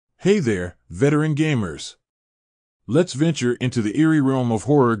Hey there, veteran gamers. Let's venture into the eerie realm of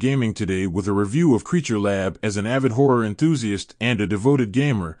horror gaming today with a review of Creature Lab. As an avid horror enthusiast and a devoted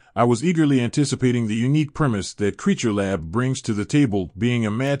gamer, I was eagerly anticipating the unique premise that Creature Lab brings to the table, being a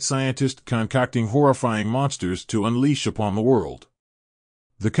mad scientist concocting horrifying monsters to unleash upon the world.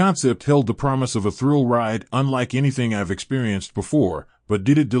 The concept held the promise of a thrill ride unlike anything I've experienced before, but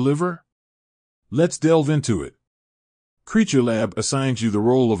did it deliver? Let's delve into it. Creature Lab assigns you the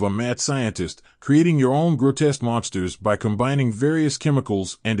role of a mad scientist, creating your own grotesque monsters by combining various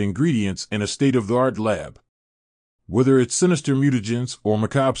chemicals and ingredients in a state-of-the-art lab. Whether it's sinister mutagens or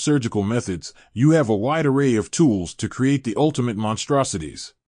macabre surgical methods, you have a wide array of tools to create the ultimate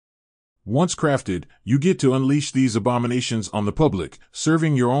monstrosities. Once crafted, you get to unleash these abominations on the public,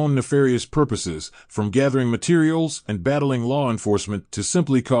 serving your own nefarious purposes, from gathering materials and battling law enforcement to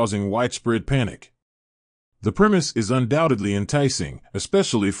simply causing widespread panic. The premise is undoubtedly enticing,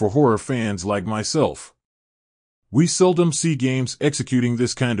 especially for horror fans like myself. We seldom see games executing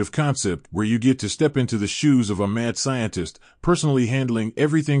this kind of concept where you get to step into the shoes of a mad scientist, personally handling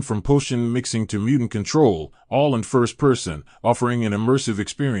everything from potion mixing to mutant control, all in first person, offering an immersive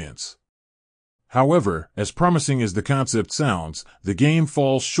experience. However, as promising as the concept sounds, the game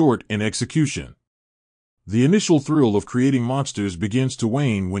falls short in execution. The initial thrill of creating monsters begins to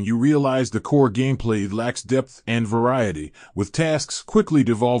wane when you realize the core gameplay lacks depth and variety, with tasks quickly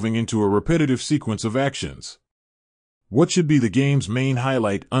devolving into a repetitive sequence of actions. What should be the game's main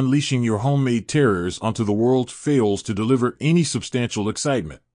highlight, unleashing your homemade terrors onto the world, fails to deliver any substantial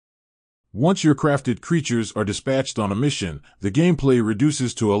excitement. Once your crafted creatures are dispatched on a mission, the gameplay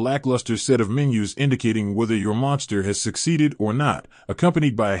reduces to a lackluster set of menus indicating whether your monster has succeeded or not,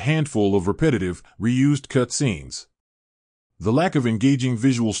 accompanied by a handful of repetitive, reused cutscenes. The lack of engaging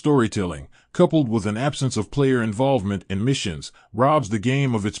visual storytelling, coupled with an absence of player involvement in missions, robs the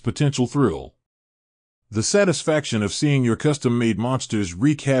game of its potential thrill. The satisfaction of seeing your custom-made monsters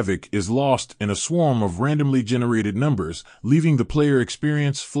wreak havoc is lost in a swarm of randomly generated numbers, leaving the player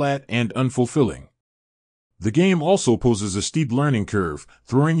experience flat and unfulfilling. The game also poses a steep learning curve,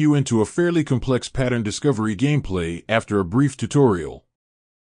 throwing you into a fairly complex pattern discovery gameplay after a brief tutorial.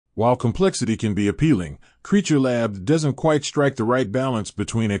 While complexity can be appealing, Creature Lab doesn't quite strike the right balance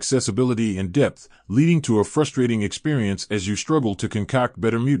between accessibility and depth, leading to a frustrating experience as you struggle to concoct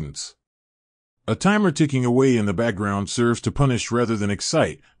better mutants. A timer ticking away in the background serves to punish rather than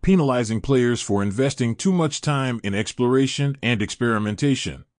excite, penalizing players for investing too much time in exploration and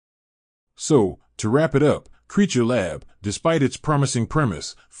experimentation. So, to wrap it up, Creature Lab, despite its promising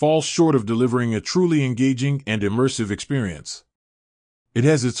premise, falls short of delivering a truly engaging and immersive experience. It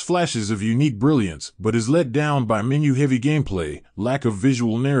has its flashes of unique brilliance, but is let down by menu-heavy gameplay, lack of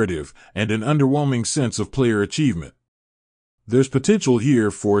visual narrative, and an underwhelming sense of player achievement. There's potential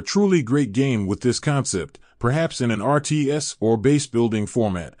here for a truly great game with this concept, perhaps in an RTS or base-building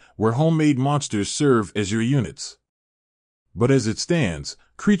format, where homemade monsters serve as your units. But as it stands,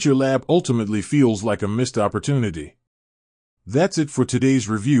 Creature Lab ultimately feels like a missed opportunity. That's it for today's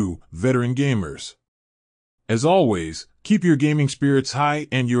review, veteran gamers. As always, keep your gaming spirits high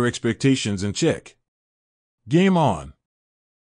and your expectations in check. Game on!